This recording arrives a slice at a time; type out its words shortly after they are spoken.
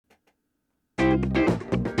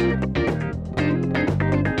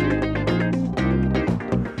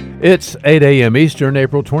It's 8 a.m. Eastern,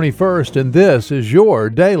 April 21st, and this is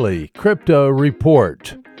your daily crypto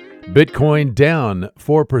report. Bitcoin down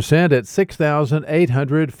 4% at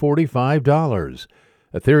 $6,845.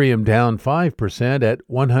 Ethereum down 5% at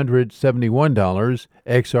 $171.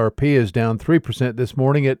 XRP is down 3% this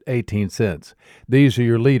morning at 18 cents. These are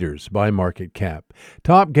your leaders by market cap.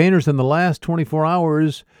 Top gainers in the last 24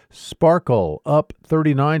 hours, Sparkle up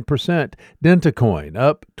 39%, Dentacoin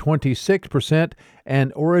up 26%,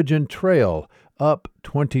 and Origin Trail up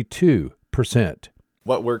 22%.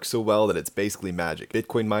 What works so well that it's basically magic?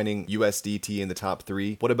 Bitcoin mining, USDT in the top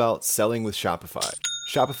 3. What about selling with Shopify?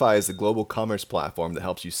 Shopify is the global commerce platform that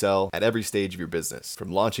helps you sell at every stage of your business.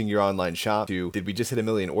 From launching your online shop to, did we just hit 1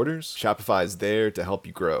 million orders? Shopify is there to help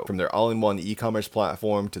you grow. From their all-in-one e-commerce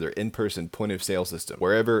platform to their in-person point-of-sale system.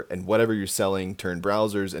 Wherever and whatever you're selling, turn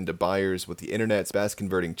browsers into buyers with the internet's best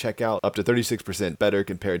converting checkout, up to 36% better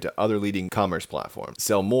compared to other leading commerce platforms.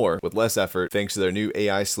 Sell more with less effort thanks to their new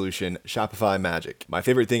AI solution, Shopify Magic. My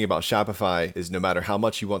favorite thing about Shopify is no matter how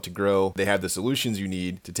much you want to grow, they have the solutions you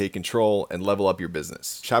need to take control and level up your business.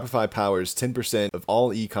 Shopify powers 10% of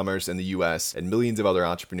all e-commerce in the US and millions of other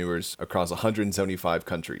entrepreneurs across 175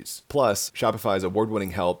 countries. Plus, Shopify's award-winning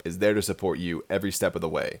help is there to support you every step of the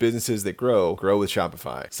way. Businesses that grow with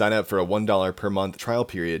Shopify. Sign up for a $1 per month trial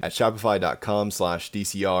period at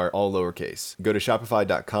shopify.com/DCR, all lowercase. Go to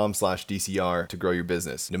shopify.com/DCR to grow your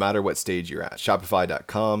business, no matter what stage you're at.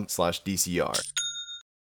 Shopify.com/DCR.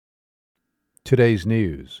 Today's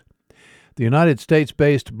news. The United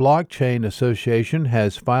States-based Blockchain Association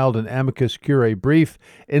has filed an amicus curiae brief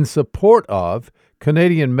in support of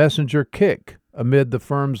Canadian messenger Kik amid the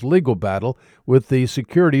firm's legal battle with the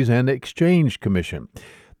Securities and Exchange Commission.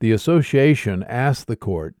 The association asked the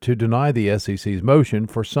court to deny the SEC's motion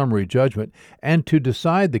for summary judgment and to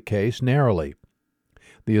decide the case narrowly.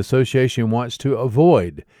 The association wants to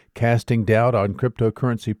avoid casting doubt on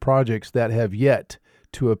cryptocurrency projects that have yet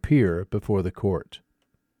to appear before the court.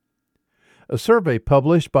 A survey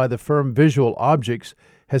published by the firm Visual Objects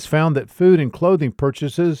has found that food and clothing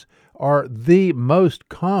purchases are the most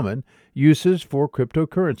common uses for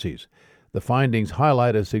cryptocurrencies. The findings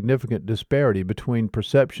highlight a significant disparity between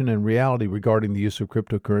perception and reality regarding the use of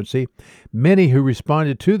cryptocurrency. Many who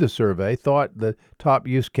responded to the survey thought the top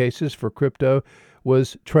use cases for crypto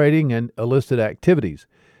was trading and illicit activities.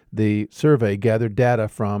 The survey gathered data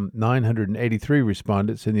from 983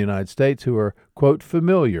 respondents in the United States who are, quote,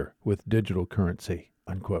 familiar with digital currency,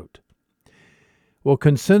 unquote. Well,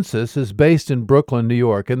 Consensus is based in Brooklyn, New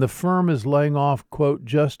York, and the firm is laying off, quote,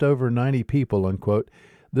 just over 90 people, unquote.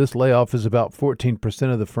 This layoff is about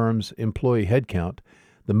 14% of the firm's employee headcount.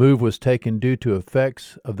 The move was taken due to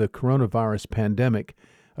effects of the coronavirus pandemic,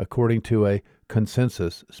 according to a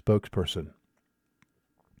Consensus spokesperson.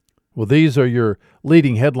 Well, these are your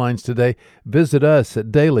leading headlines today. Visit us at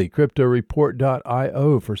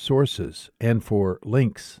dailycryptoreport.io for sources and for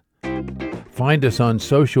links. Find us on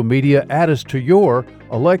social media, add us to your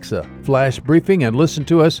Alexa Flash Briefing, and listen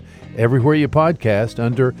to us everywhere you podcast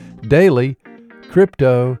under Daily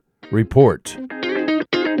Crypto Report.